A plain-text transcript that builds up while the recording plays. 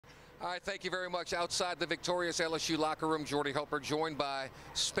All right, thank you very much. Outside the victorious LSU locker room, Jordy Helper joined by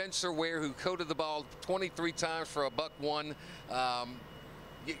Spencer Ware, who coated the ball 23 times for a $1.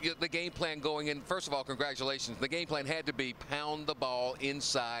 The game plan going in, first of all, congratulations. The game plan had to be pound the ball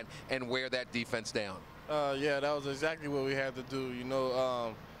inside and wear that defense down. Yeah, that was exactly what we had to do. You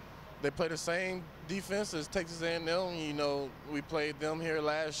know, they play the same defense as Texas A&M. You know, we played them here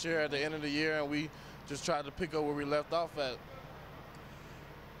last year at the end of the year, and we just tried to pick up where we left off at.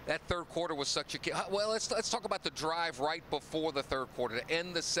 That third quarter was such a well. Let's talk about the drive right before the third quarter to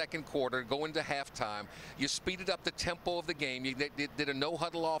end the second quarter, go into halftime. You speeded up the tempo of the game. You did a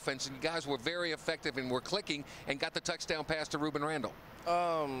no-huddle offense, and you guys were very effective and were clicking and got the touchdown pass to Ruben Randall.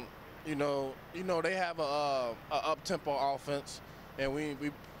 You know they have a up-tempo offense, and we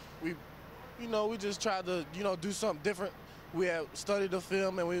just tried to do something different. We have studied the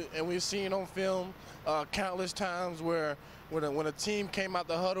film, and we've seen on film countless times where when a team came out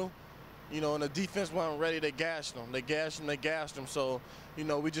the huddle, and the defense wasn't ready, they gashed them. They gashed them. So,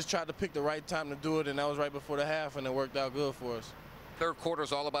 we just tried to pick the right time to do it, and that was right before the half, and it worked out good for us. Third quarter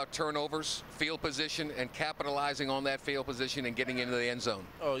is all about turnovers, field position, and capitalizing on that field position and getting into the end zone.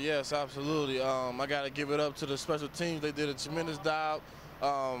 Oh, yes, absolutely. I got to give it up to the special teams. They did a tremendous job.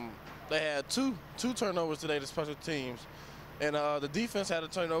 They had two turnovers today, the special teams. And the defense had a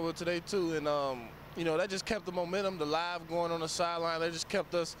turnover today, too. And, that just kept the momentum, the live going on the sideline. They just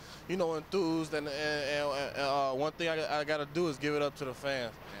kept us, enthused. And one thing I got to do is give it up to the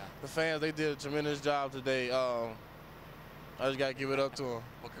fans. Yeah. The fans, they did a tremendous job today. I just got to give it up to them.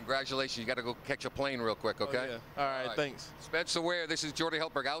 Well, congratulations. You got to go catch a plane real quick, okay? Oh, yeah. All right, thanks. Spencer Ware, this is Jordy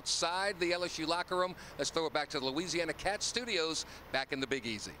Helper outside the LSU locker room. Let's throw it back to the Louisiana Cats studios back in the Big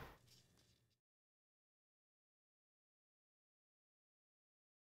Easy.